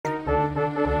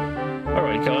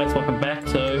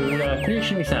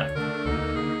mission is that?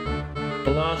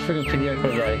 The last freaking video for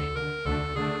the day.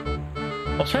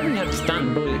 I was hoping to have this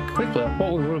done really quickly. I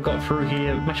thought we would have got through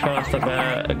here much faster,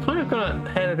 but I kind of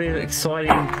had a bit of an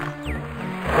exciting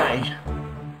day.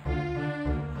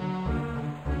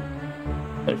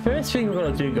 The first thing we've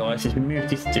got to do, guys, is remove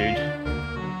this dude.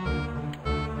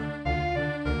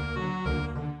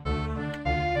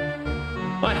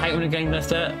 I hate when a game does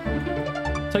that.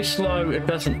 So slow, it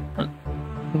doesn't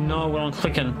know what I'm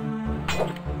clicking.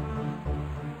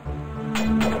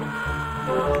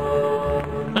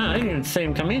 Ah, I didn't even see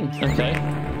him come in. Okay.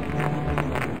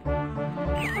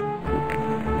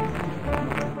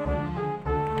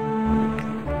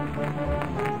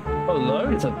 Hello,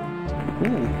 it's a...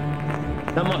 Ooh.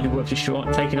 That might be worth a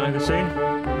shot, taking over soon.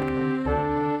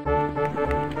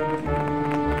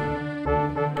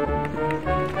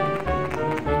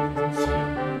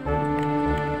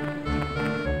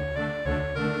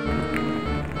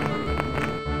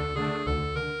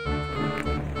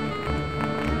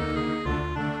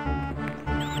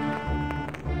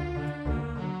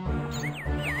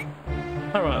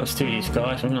 Alright, let's do this,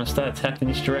 guys. I'm going to start attacking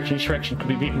this direction. This direction could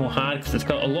be a bit more hard because it's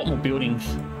got a lot more buildings.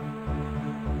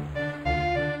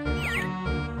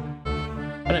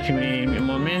 I don't think we need any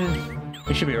more men.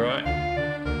 We should be alright.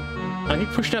 I did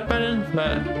push that button,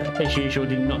 but as usual,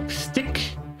 did not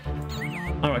stick.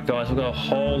 Alright, guys, we've got a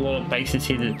whole lot of bases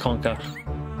here to conquer.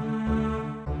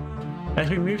 As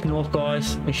we move north,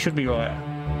 guys, we should be right.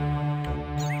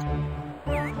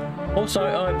 Also,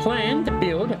 I plan to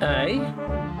build a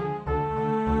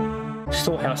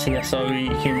storehouse here so we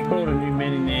can put all the new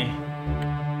men in there.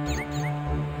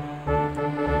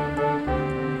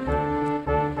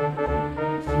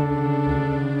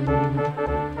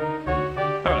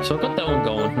 Alright, so I've got that one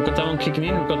going. We've got that one kicking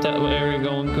in, we've got that area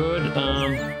going good.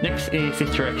 Next is this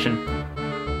direction.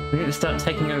 We need to start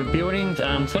taking over buildings. So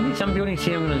I need some buildings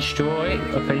here I'm going to destroy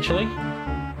eventually.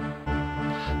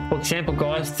 For example,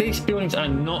 guys, these buildings are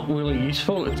not really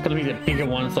useful. It's going to be the bigger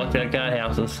ones like the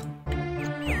guardhouses.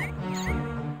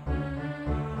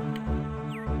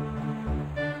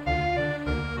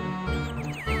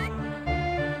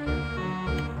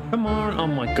 Come on, oh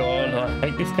my god, I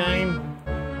hate this game.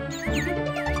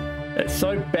 It's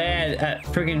so bad at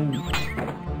friggin'...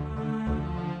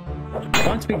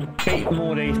 Once we beat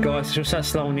more of these guys, she'll start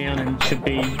slowing down and should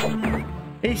be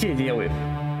easy to deal with.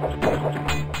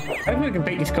 Hopefully we can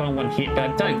beat this guy in one hit, but I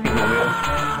don't think we will.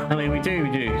 I mean, we do,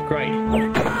 great.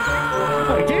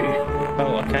 Oh, we do!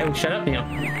 Oh, okay, well shut up now.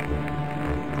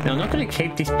 Now, I'm not going to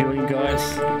keep this building,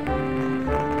 guys.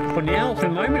 For now, for the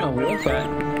moment I will, but...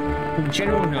 in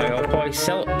general, no. I'll probably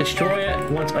sell it, destroy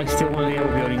it once I steal one of the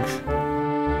other buildings.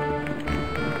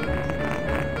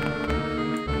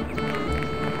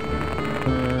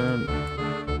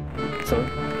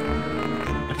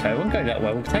 Okay, we'll go that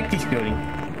way. We'll take this building.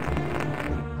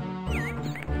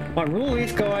 My rule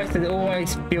is, guys, to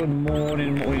always build more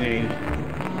than what we need.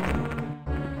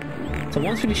 So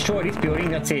once we destroy this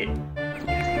building, that's it.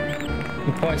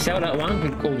 We'll probably sell that one,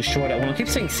 or destroy that one. I keep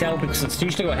saying sell because it's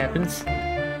usually what happens.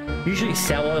 Usually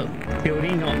sell a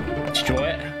building, not destroy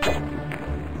it.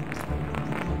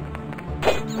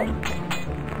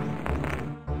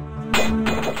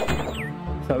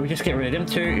 So we just get rid of them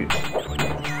two.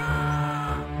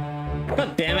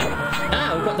 God damn it.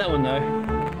 Ah, we got that one though.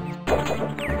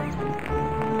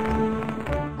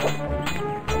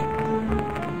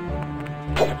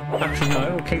 Actually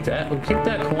no, we'll keep that. We'll keep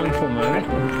that coin for a moment.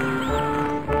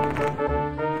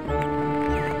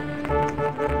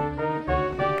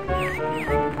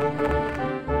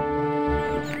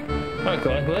 Alright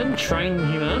guys, we'll let him train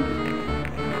him up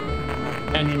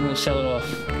and then we'll sell it off.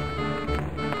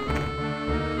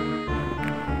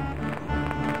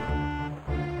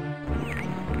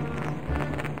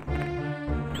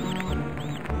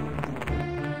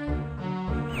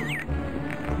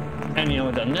 And now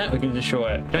we've done that, we can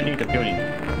destroy it. Don't need the building.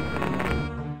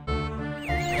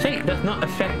 See, it does not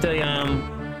affect the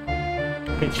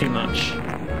bit too much.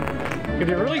 If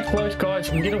you're really close, guys,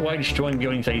 you can get away destroying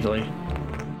buildings easily.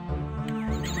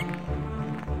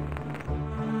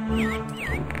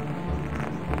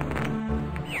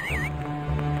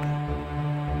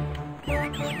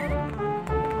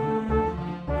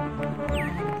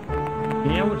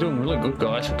 Now we're doing really good,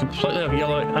 guys. We completely have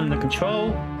yellow under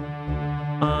control.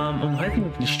 I'm hoping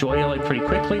we can destroy yellow pretty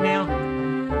quickly now.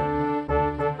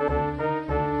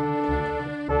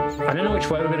 I don't know which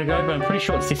way we're going to go, but I'm pretty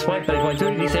sure it's this way. But if I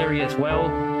do this area as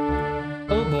well...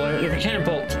 Oh boy, there's a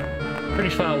cannonball pretty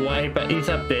far away, but he's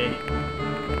up there.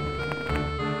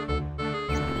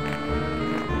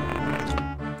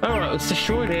 Alright, let's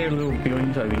destroy their little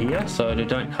buildings over here so they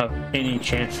don't have any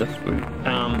chance of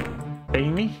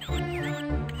beating me.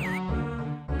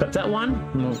 Got that one,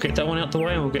 and we'll get that one out the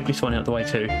way, and we'll get this one out the way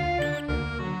too.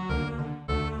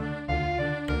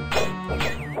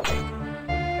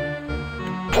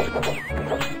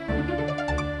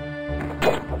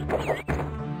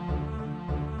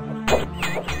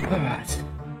 Alright.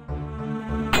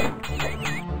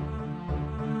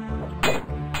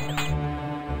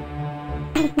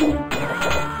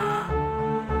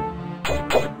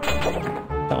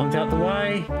 That one's out the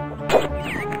way.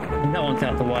 And that one's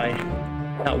out the way.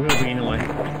 That will be anyway.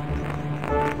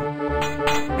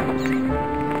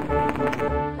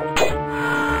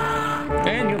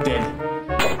 And you're dead.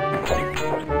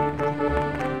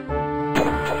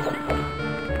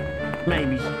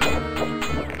 Maybe.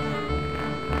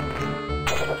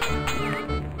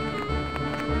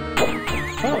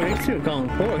 Oh, these two are going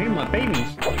for it. Here's my baby.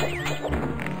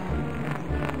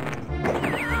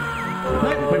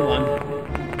 Nope, we won.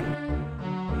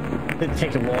 Didn't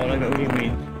take a while, but we did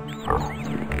win.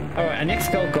 Alright, our next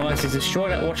goal, guys, is destroy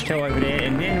that watchtower over there,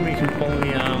 and then we can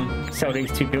probably sell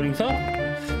these two buildings off.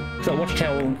 So that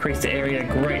watchtower will increase the area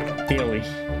great dearly.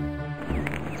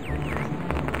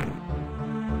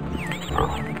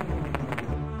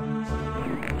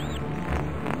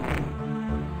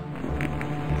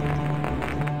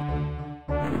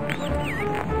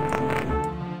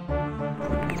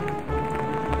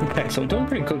 Okay, so we're doing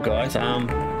pretty good, guys.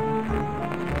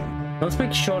 Let's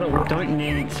make sure that we don't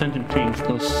need certain things,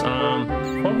 because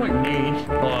what we need,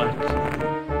 like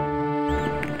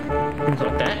things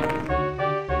like that,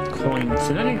 coins.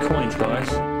 So don't need coins, guys.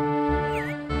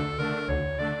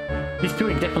 This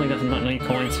building definitely does not need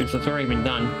coins because it's already been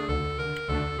done.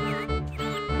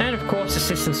 And of course, the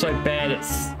system's so bad, it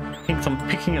thinks I'm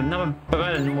picking another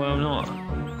button. Well, I'm not.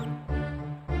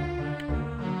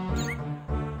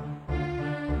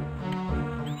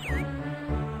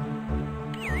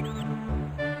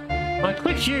 I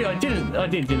clicked you. I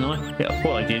did, didn't I? Yeah, I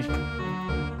thought I did.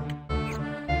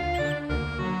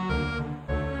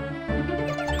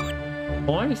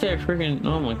 Why is there a friggin'...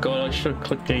 Oh my god, I should have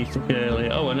clicked these a bit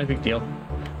earlier. Oh, well, no big deal.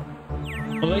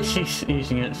 Well, at least he's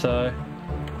using it, so...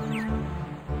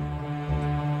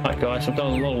 Alright guys, I've got a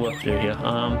lot of work to do here.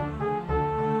 I've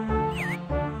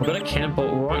got a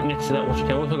cannonball right next to that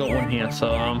watchtower. I've also got one here,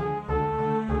 so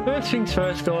first things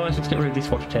first, guys, let's get rid of this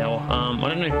watchtower. I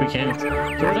don't know if we can do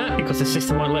that because the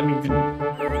system won't let me.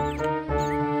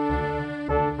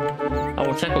 I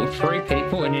will tackle 3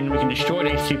 people and then we can destroy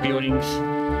these 2 buildings.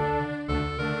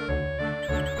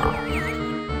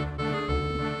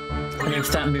 And then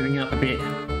start moving up a bit.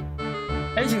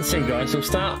 As you can see, guys, they'll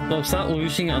start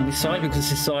losing on this side because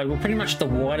this side we're pretty much the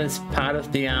widest part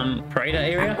of the Prater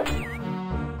area.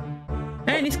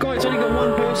 And this guy's only got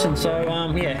 1 person, so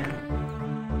yeah.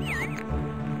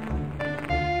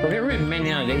 I'll get rid of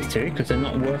many out of these 2 because they're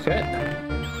not worth it.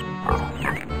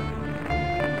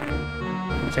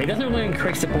 So he doesn't really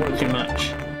increase the border too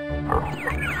much.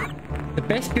 The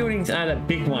best buildings are the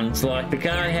big ones, like the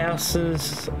guard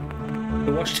houses,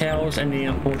 the watchtowers, and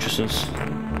the fortresses.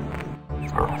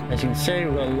 As you can see,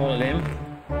 we've got a lot of them.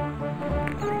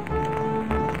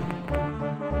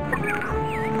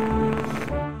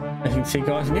 As you can see,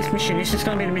 guys, in this mission, this is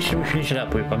going to be the mission we finish it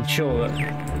up with, I'm sure.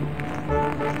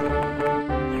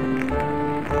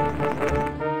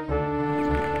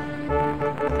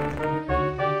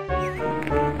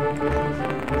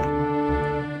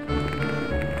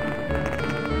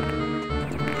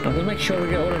 I'm going to make sure we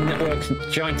get all the networks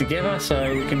joined together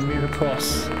so we can move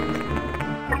across.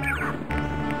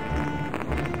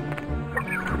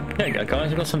 There you go, guys,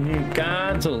 we've got some new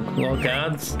guards, or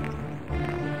guards.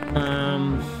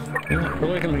 We're not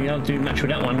really going to be able to do much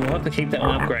with that one. We'll have to keep that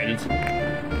one upgraded.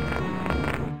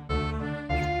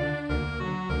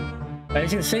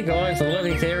 As you can see, guys, a lot of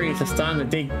these areas are starting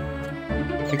to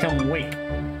become weak.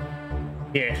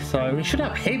 Yeah, so we should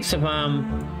have heaps of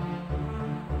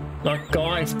like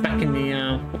guys back in the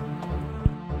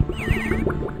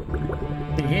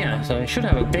yeah, so we should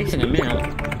have a decent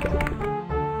amount.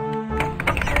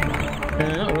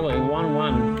 Not really,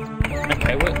 1-1.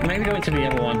 Okay, well, maybe go into the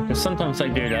other one, because sometimes they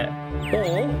do that.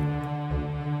 Or,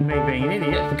 me being an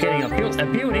idiot, forgetting a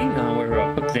building, where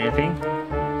I put the damn thing.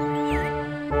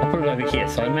 I'll put it over here,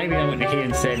 so maybe I went to here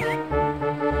instead.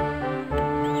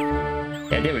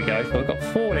 Yeah, there we go, so we've got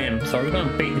 4 of them, so we're going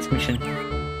to beat this mission.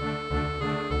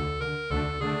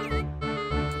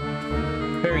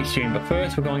 Very soon, but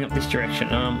first we're going up this direction.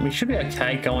 We should be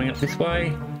okay going up this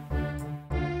way.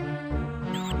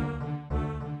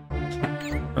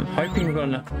 I'm hoping we've got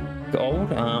enough gold.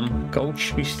 Gold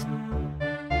should be...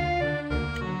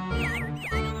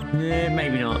 Yeah,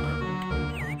 maybe not.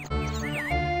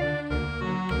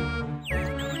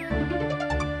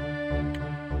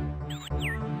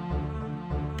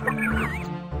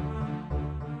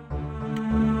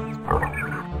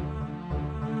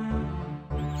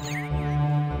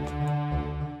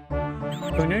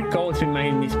 We know gold's been made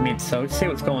in this mid, so let's see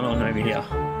what's going on over here.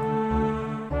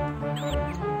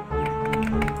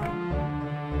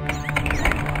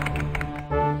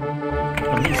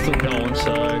 He's still going,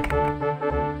 so...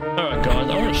 Alright guys,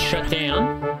 I want to shut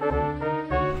down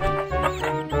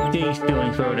these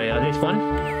buildings where they are. This one.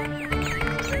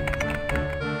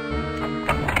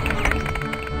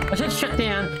 I said shut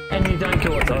down and you don't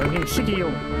do it though. I'm sick of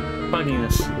your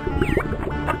bugginess.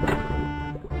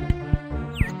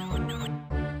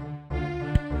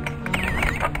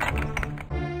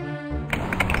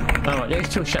 Alright, they're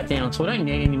still shut down, so I don't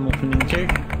need any more from them too.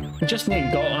 I just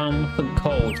need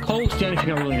coal. Coal's the only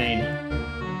thing I really need.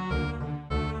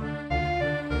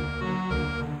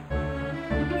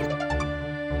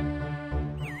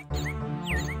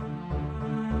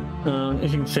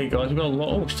 As you can see guys, we've got a lot.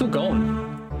 Oh, we're still going.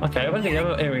 Okay, what are the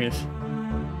other areas?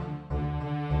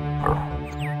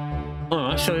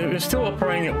 Alright, so we're still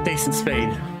operating at decent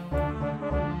speed.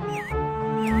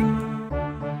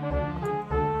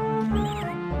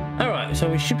 Alright, so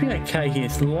we should be okay here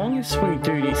as long as we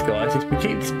do this guys. If we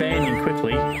keep expanding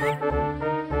quickly.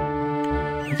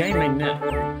 Game made that.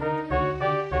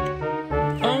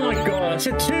 Oh my god, I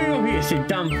said 2 obvious, you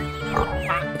dumb fuck.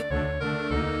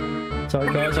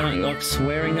 Sorry guys, I don't like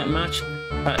swearing that much,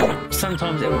 but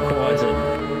sometimes it requires it.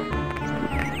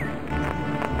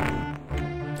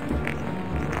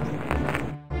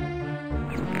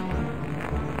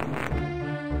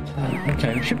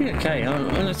 Okay, we should be okay.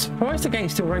 I'm surprised the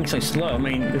game's still running so slow. I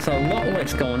mean, there's a lot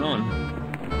less going on.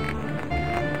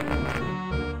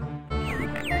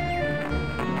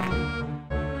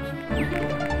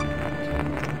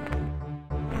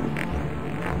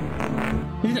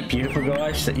 Isn't it beautiful,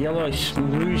 guys, that yellow's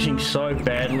losing so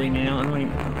badly now? I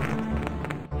mean...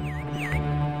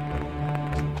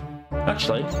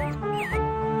 Actually...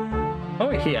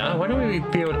 Over here, why don't we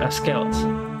build our scouts?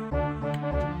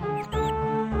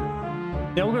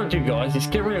 Now what we're going to do, guys, is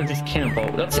get rid of this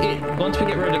cannonball. That's it. Once we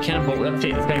get rid of the cannonball, that's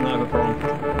it. It's game over for him.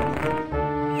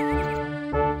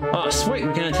 Oh, sweet.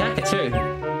 We can attack it too.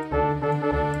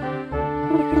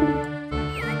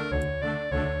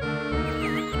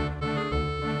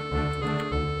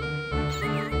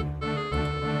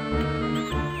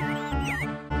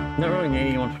 Not really need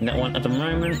anyone from that one at the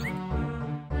moment.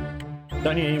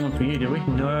 Don't need anyone for you, do we?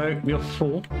 No, we're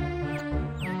full.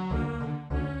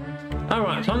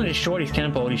 Alright, time to destroy this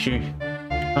cannonball issue.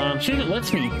 See if it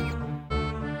lets me.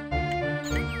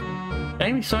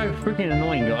 Game is so freaking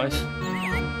annoying, guys.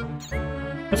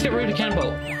 Let's get rid of the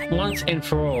cannonball once and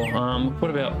for all. What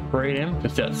about freedom?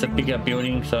 Because that's a bigger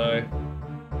building, so...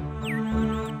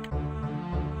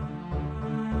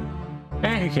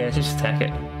 who cares, just attack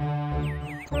it.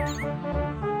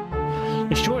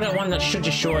 Destroy that one that should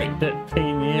destroy that thing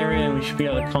in the area and we should be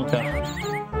able to conquer.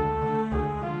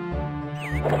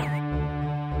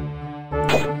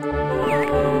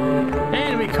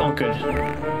 And we conquered.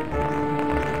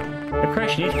 The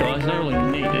question is, guys, I don't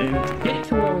really need to get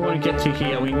to where we want to get to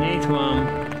here. We need to,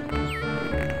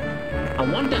 I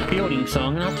want that building, so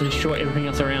I'm going to have to destroy everything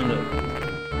else around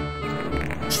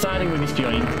it. Starting with this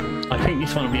building. I think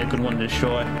this one will be a good one to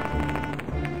destroy.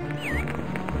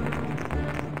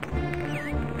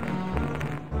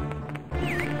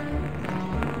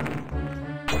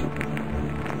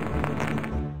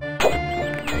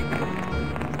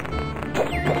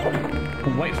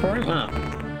 Wait for him? Ah.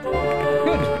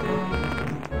 Good!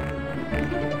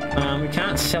 We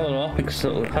can't sell it off because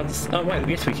it'll have this... Oh wait,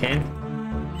 yes we can.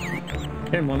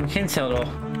 Never mind, we can sell it off.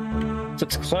 So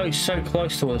it's close, so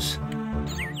close to us.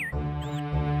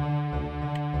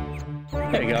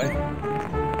 There we go.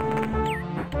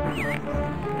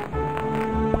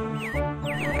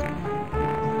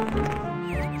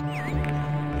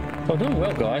 Well, doing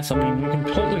well, guys. I mean, we're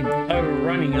completely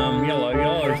overrunning yellow.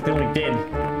 Yellow is nearly dead.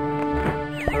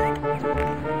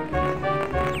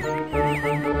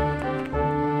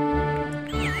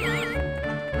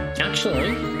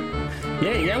 Actually,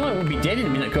 yeah, yellow will be dead in a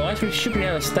minute, guys. We should be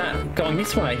able to start going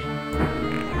this way.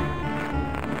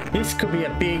 This could be a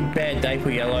big bad day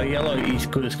for yellow. Yellow is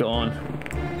good as gone.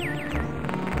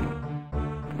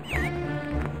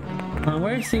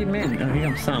 Where's the men? Oh, here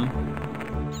comes some.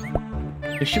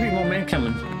 There should be more men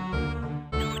coming.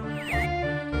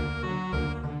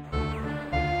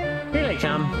 Here they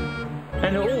come.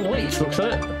 And they're all elites, looks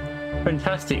like it.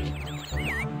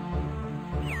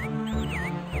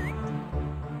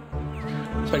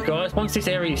 So So guys, once this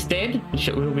area is dead, which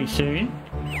it will be soon,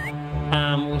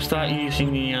 we'll start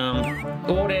using the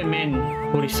all their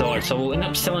men for this side. So we'll end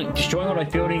up destroying all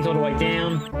those buildings all the way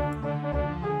down,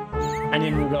 and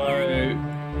then we'll go.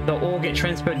 They'll all get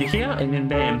transferred to here, and then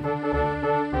bam.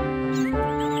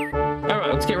 All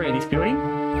right, let's get rid of this building,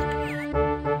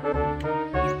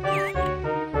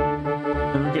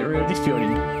 and we'll get rid of this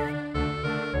building.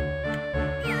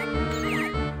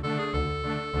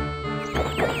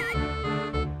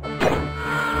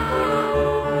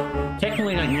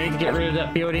 Technically, we don't need to get rid of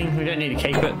that building. We don't need to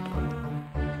keep it.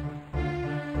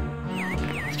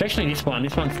 Especially this one.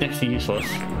 This one's next to useless.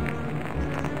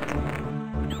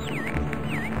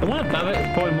 The one above it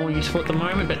is probably more useful at the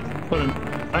moment, but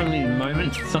only in the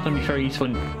moment. It's not going to be very useful.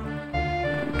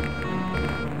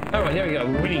 Alright, there we go.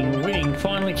 We're winning. We're winning.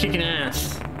 Finally kicking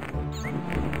ass.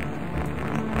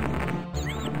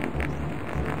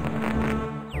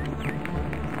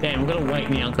 Damn, we've got to wait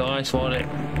now, guys, while it...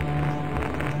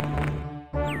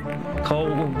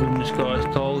 Coal, oh goodness guys,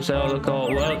 coal's out of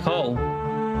coal. We're out of coal.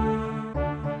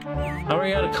 Are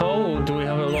we out of coal, or do we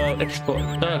have a lot of export?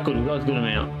 Oh good, we've got a good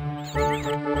amount.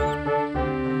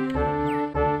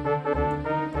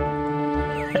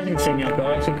 As you can see now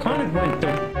guys, we kind of went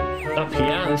up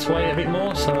here, this way a bit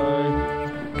more, so...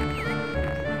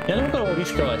 Now that we've got all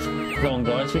these guys going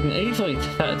guys, we can easily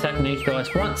start attacking these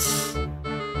guys once.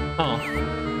 Oh.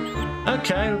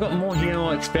 Okay, we've got more here than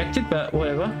I expected, but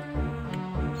whatever.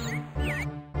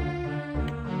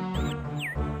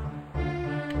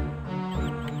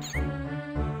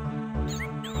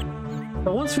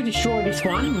 But once we destroy this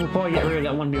one, we'll probably get rid of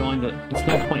that one behind it. It's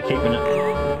no point keeping it.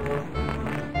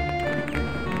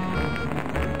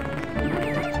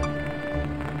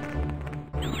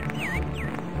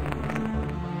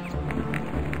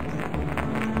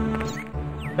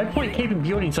 No point keeping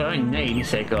buildings I don't need, you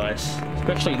said guys.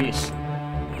 Especially this.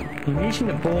 I'm using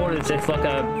the board as if like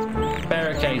a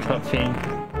barricade type thing.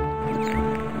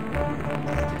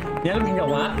 Now that we can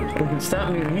go up, we can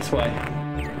start moving this way.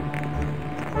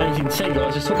 As you can see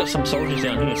guys, I've still got some soldiers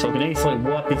down here, so I can easily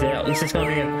wipe these out. This is going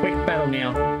to be a quick battle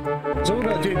now. So all we've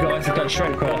got to do guys is go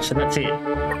straight across, and that's it.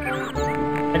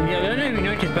 And I don't know if you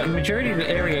noticed, but the majority of the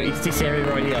area is this area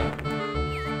right here.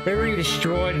 We've already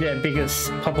destroyed their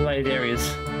biggest populated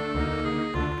areas.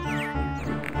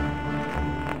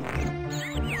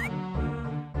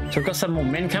 So I've got some more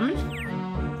men coming.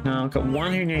 I've got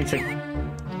one who needs a...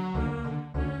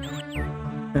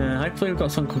 hopefully we've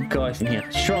got some good guys in here.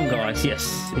 Strong guys,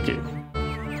 yes, we do.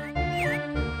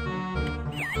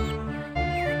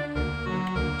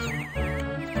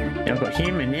 Now I've got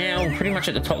him, and now we're pretty much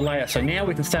at the top layer. So now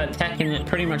we can start attacking it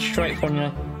pretty much straight from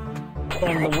the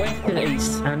west to the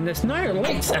east. And there's no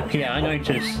lights up here, I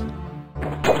noticed.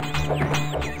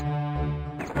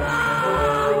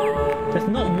 There's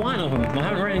not one of them. I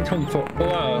haven't run into them for...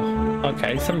 Whoa.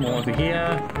 Okay, some more over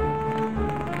here.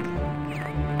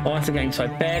 Why is the game so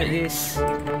bad at this?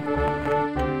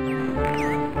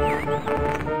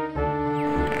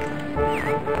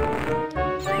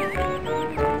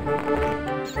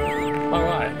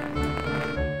 Alright.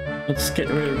 Let's get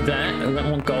rid of that. We don't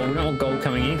want gold. We don't want gold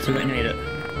coming in because we don't need it.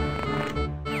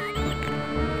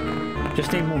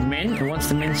 Just need more men, and once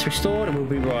the men's restored, it will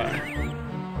be right.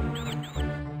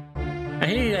 And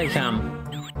here they come.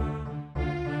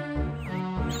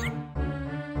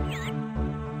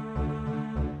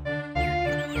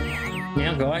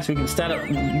 Now guys, we can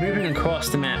start moving across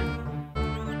the map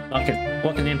like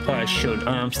an empire should.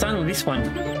 Starting with this one.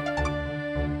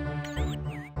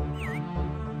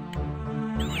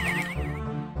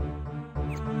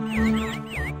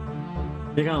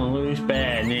 They're gonna lose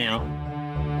bad now.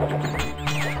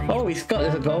 Oh,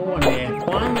 there's a gold one there.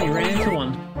 Finally ran into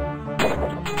one.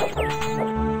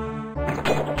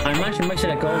 I imagine most of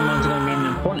that golden ones are going to be in the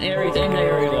important areas and the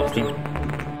area lost him.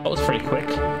 That was pretty quick.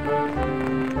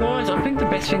 Guys, I think the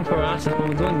best thing for us is when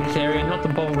we're doing this area, not the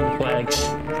bottom of the flags.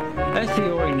 As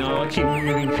you already know, I keep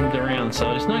moving things around, so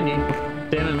there's no need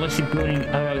for them unless you're building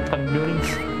other type of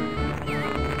buildings.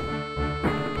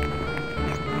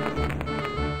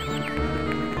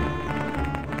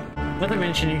 Not to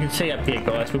mention, you can see up here,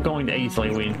 guys, we're going to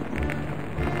easily win.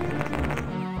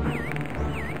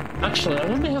 Actually, I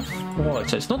wonder how wide.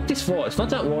 So it's not this wide. It's not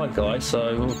that wide, guys.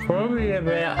 So we're probably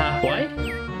about halfway,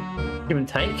 give and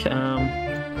take.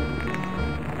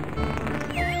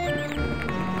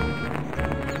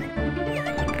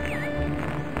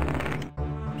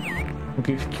 We'll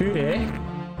give 2 there,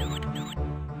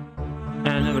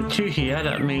 and number 2 here.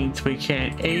 That means we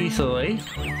can easily.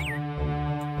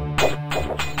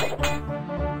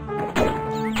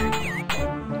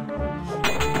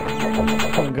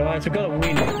 Come on, guys, we've got to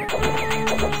win.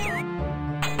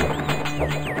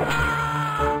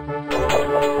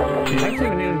 Hopefully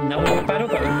we need another more battle,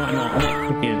 but we might not.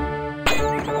 Again.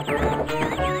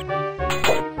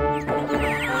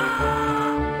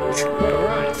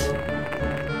 Alright.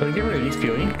 We'll get rid of this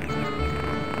building.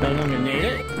 No longer need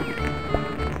it.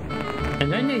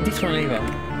 And don't need this one either.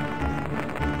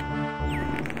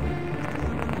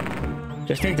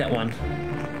 Just need that one.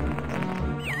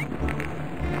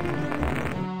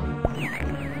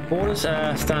 Borders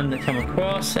are starting to come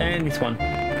across, and this one.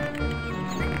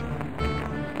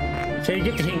 So you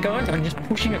get the hint, guys. I'm just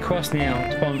pushing across now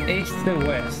from east to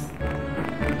west.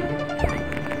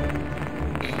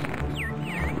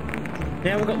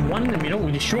 Now we've got one in the middle.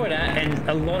 We destroy that, and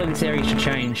a lot of this area should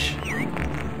change.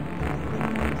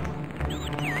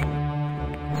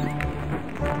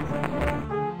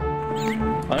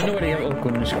 I don't know where the other. Oh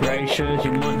goodness gracious!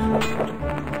 You might.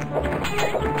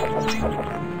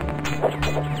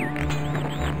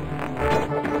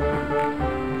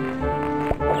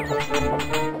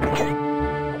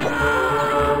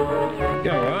 You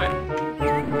alright?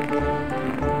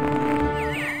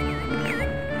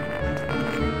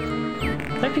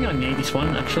 I don't think I need this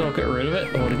one, actually I'll get rid of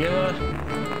it altogether.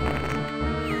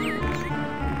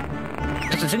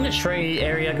 Because it's in the tree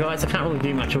area, guys, I can't really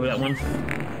do much with that one.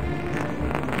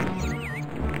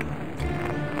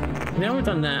 Now we've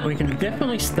done that, we can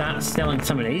definitely start selling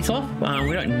some of these off.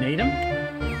 We don't need them.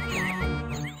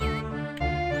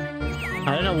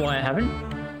 I don't know why I haven't.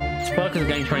 It's probably because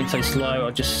the game's running so slow,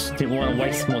 I just didn't want to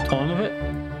waste more time of it.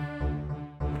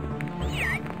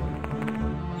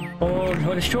 Or if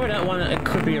I destroy that one, it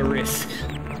could be a risk.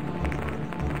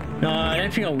 No, I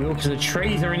don't think I will because the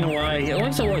trees are in the way.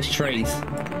 It's always trees.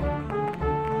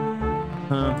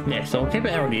 Yeah, so I'll keep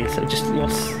it how it is. I just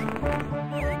lost.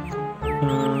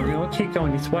 We'll keep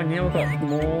going this way. Now we've got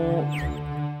more.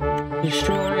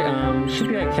 Destroy. Should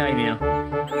be okay now.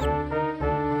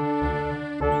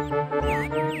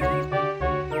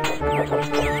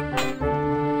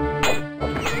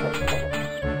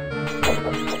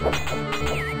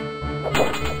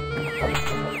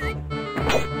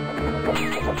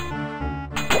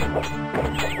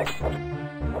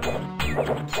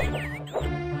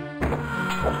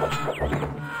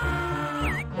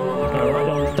 Alright,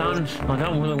 that was done. I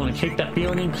don't really want to keep that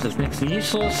building because it's next to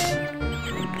useless.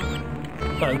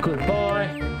 So goodbye.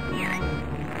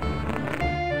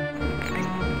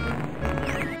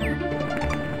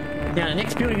 Now the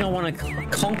next building I want to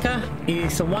conquer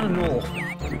is the one north.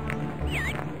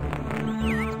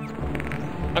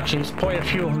 Actually, there's quite a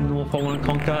few of them north I want to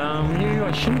conquer. You,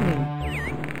 I shouldn't have.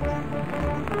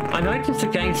 I noticed the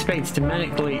game speed's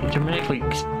dramatically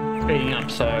speeding up,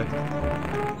 so.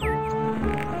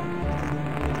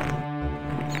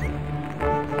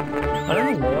 I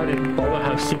don't know why I didn't bother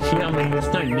have 6 here. I mean, there's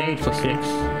no need for 6.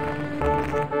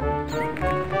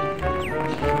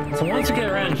 So once we get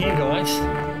around here, guys,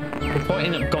 we'll probably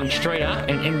end up going straight up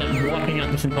and end up wiping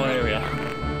out this entire area.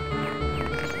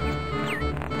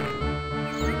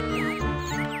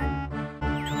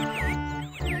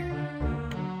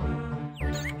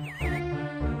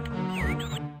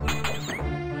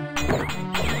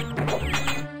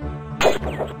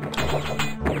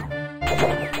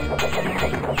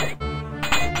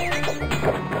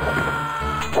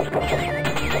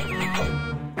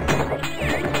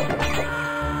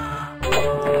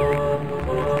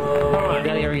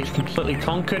 Completely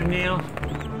conquered now.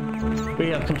 We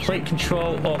have complete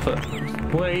control of it.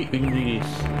 Wait, we can do this.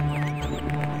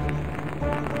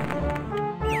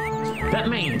 That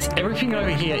means everything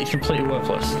over here is completely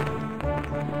worthless.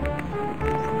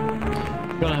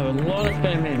 We're gonna have a lot of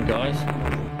spare men, guys.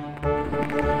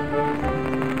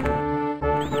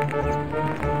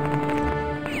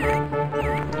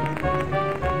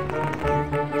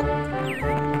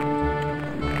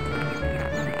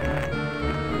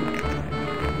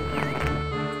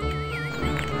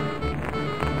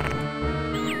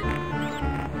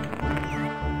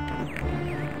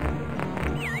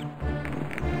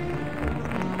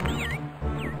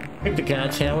 Keep the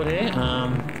guard tower there. I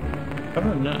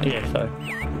don't know. Yeah, so.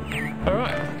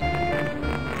 Alright.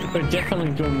 We're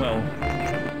definitely doing well.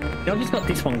 Now I've just got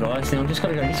this one, guys. Now I've just got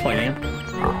to go this way now.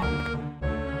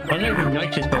 I know we've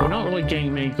noticed, but we're not really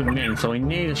getting many good men, so we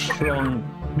need a strong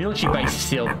military base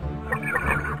still.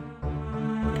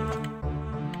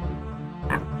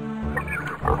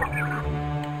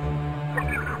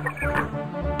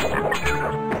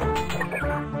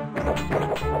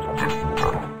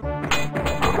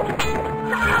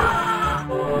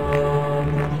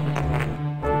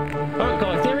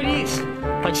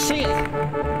 I see it! I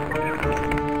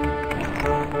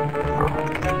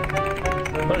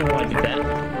don't know why I did that.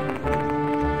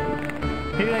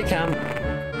 Here they come.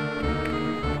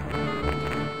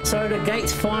 So the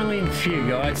gate's finally in view,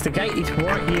 guys. The gate is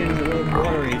right here where the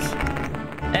water is.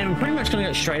 And we're pretty much going to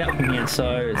go straight up from here,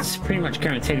 so it's pretty much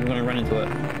guaranteed we're going to run into it.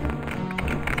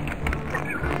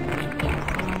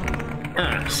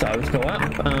 So let's go up.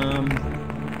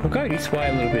 We'll go this way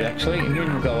a little bit actually, and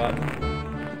then we'll go up.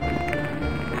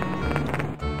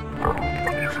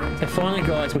 So finally,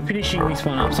 guys, we're finishing this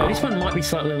one up. So this one might be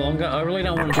slightly longer. I really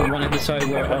don't want to do one episode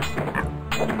where I've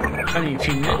only a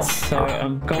few minutes, so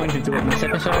I'm going to do it in this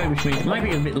episode, which means it may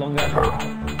be a bit longer.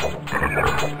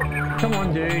 Come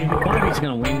on, dude. One of these is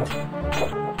going to win.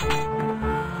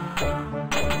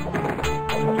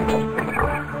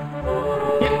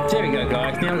 Yep, there we go,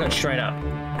 guys. Now we go straight up.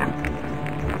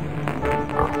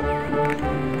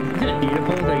 Isn't it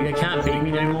beautiful? They can't beat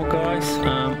me no more, guys.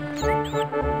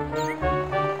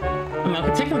 I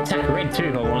could take an attack red too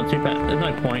if I wanted to, but there's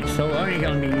no point. So we're only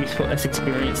going to be useful as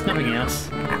experience, nothing else.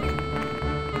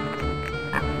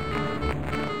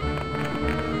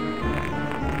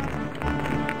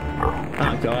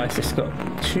 Ah, guys, just got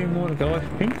 2 more to go. I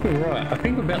think we're right. I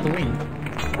think we're about to win.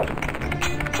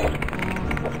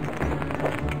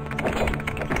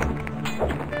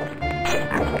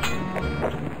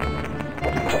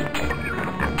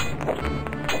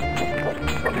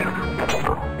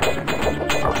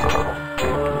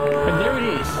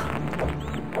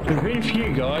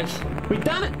 Guys, we've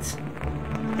done it!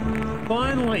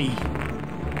 Finally!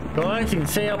 Guys, you can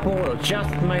see our portal just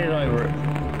made it over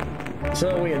it.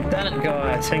 So we have done it,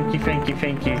 guys. Thank you, thank you,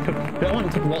 thank you. That one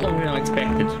took a lot longer than I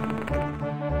expected.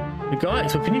 But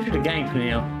guys, we're finished with the game for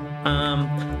now.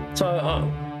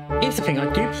 Here's the thing, I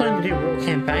do plan to do a world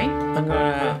campaign.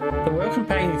 The world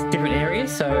campaign is different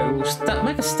areas, so we'll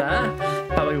make a start,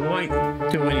 but we won't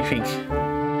do anything.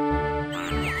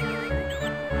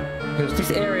 Because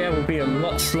this area will be a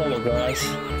lot slower, guys.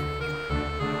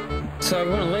 So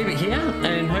we're going to leave it here,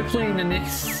 and hopefully in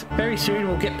the very soon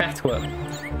we'll get back to it.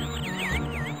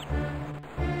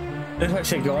 As I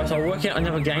said, guys, I'll work out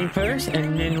another game first,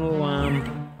 and then we'll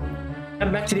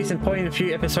come back to this and probably in a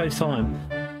few episodes time.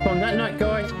 So on that note,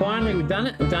 guys, finally we've done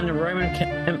it. We've done the Roman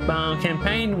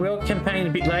campaign, world campaign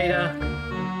a bit later.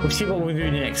 We'll see what we'll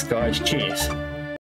do next, guys. Cheers.